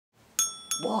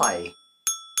Why?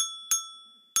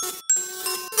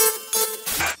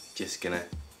 Just gonna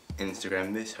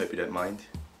Instagram this, hope you don't mind.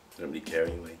 I don't really care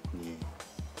anyway.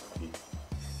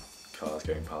 Cars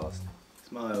going past.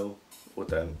 Smile, or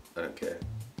don't, I don't care.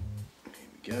 Here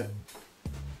we go.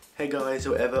 Hey guys,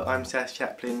 or whatever, I'm Sass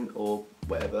Chaplin, or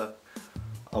whatever.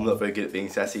 I'm not very good at being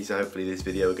sassy, so hopefully this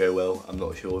video will go well. I'm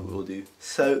not sure what it will do.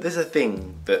 So there's a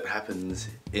thing that happens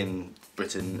in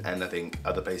Britain and I think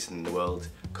other places in the world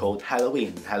called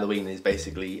Halloween. Halloween is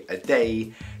basically a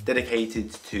day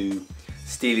dedicated to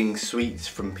stealing sweets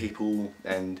from people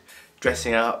and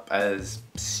dressing up as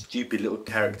stupid little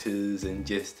characters and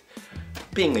just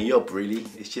being a yob, really.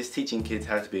 It's just teaching kids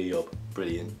how to be a yob.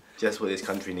 Brilliant. Just what this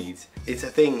country needs. It's a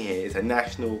thing here, it's a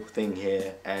national thing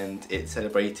here, and it's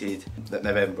celebrated at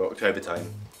November, October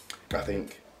time, I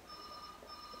think.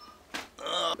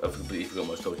 I've completely forgotten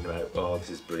what I was talking about. Oh,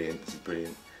 this is brilliant, this is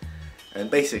brilliant.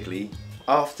 And basically,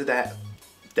 after that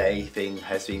day thing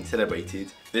has been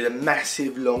celebrated, there's a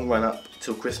massive long run up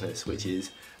till Christmas, which is,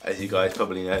 as you guys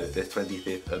probably know, the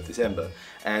 25th of December.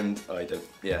 And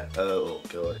oh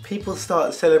god. People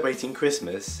start celebrating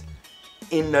Christmas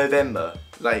in November,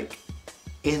 like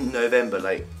in that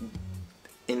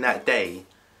day,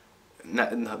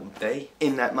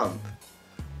 in that month.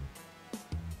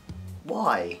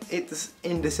 Why? It's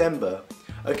in December.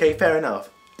 Okay, fair enough.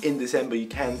 In December you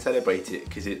can celebrate it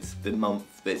because it's the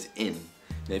month that it's in.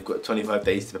 They've got 25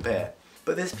 days to prepare.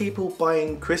 But there's people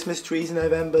buying Christmas trees in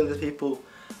November, there's people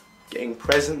getting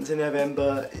presents in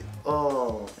November.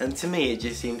 And to me it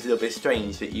just seems a little bit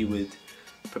strange that you would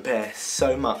prepare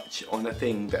so much on a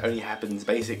thing that only happens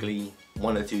basically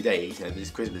 1 or 2 days. You know, there's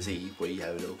Christmas Eve where you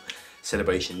have a little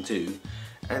celebration too,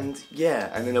 and yeah,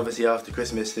 and then obviously after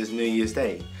Christmas there's New Year's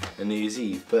Day and New Year's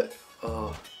Eve. But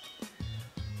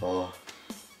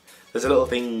there's a lot of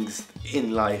things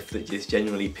in life that just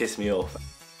genuinely piss me off,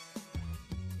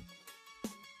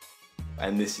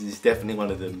 and this is definitely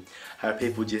one of them. How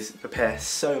people just prepare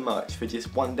so much for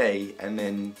just 1 day and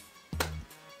then,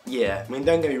 yeah, I mean,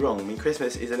 don't get me wrong, I mean,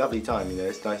 Christmas is a lovely time, you know,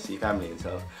 it's nice to see family and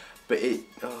stuff, but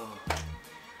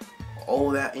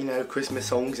all that, you know, Christmas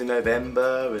songs in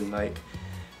November and like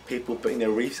people putting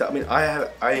their wreaths up. I mean, I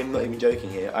am not even joking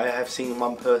here, I have seen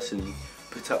one person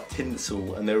put up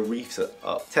tinsel and their wreaths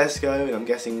up. Tesco, and I'm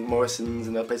guessing Morrison's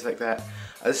and other places like that,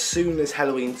 as soon as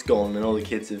Halloween's gone and all the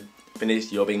kids have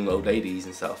finished yobbing old ladies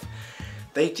and stuff,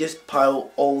 they just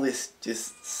pile all this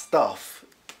just stuff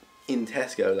in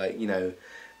Tesco, like, you know,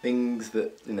 things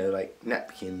that, you know, like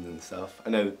napkins and stuff. I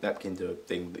know napkins are a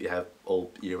thing that you have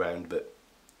all year round, but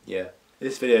yeah.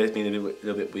 This video has been a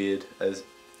little bit weird, as,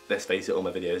 let's face it, all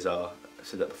my videos are. I've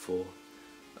said that before.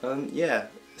 Yeah,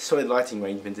 sorry, the lighting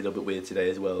arrangement's a little bit weird today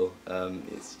as well.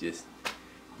 It's just,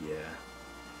 yeah.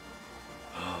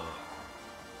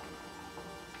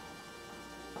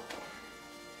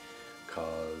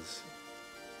 Cars.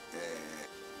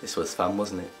 This was fun,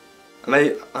 wasn't it?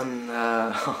 And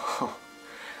I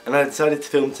decided to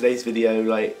film today's video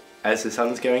like as the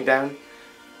sun's going down,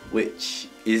 which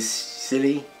is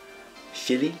silly.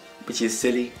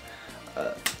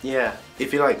 Yeah,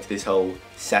 if you liked this whole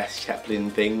Sass Chaplin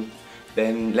thing,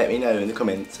 then let me know in the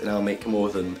comments and I'll make more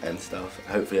of them and stuff.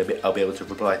 Hopefully I'll be able to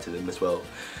reply to them as well.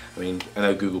 I mean, I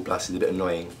know Google Plus is a bit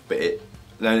annoying, but I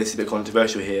know this is a bit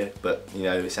controversial here, but you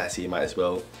know, it's sassy, you might as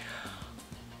well.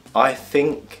 I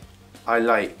think I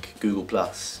like Google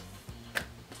Plus.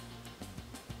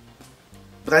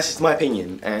 But that's just my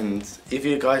opinion, and if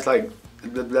you guys like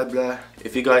blah blah blah,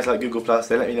 if you guys like Google Plus,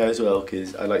 then let me know as well,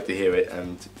 because I like to hear it.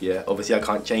 And yeah, obviously I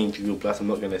can't change Google Plus, I'm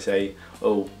not going to say,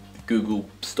 oh, Google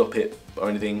stop it or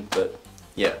anything, but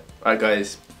yeah. Alright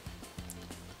guys,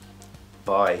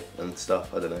 bye and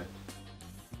stuff, I don't know.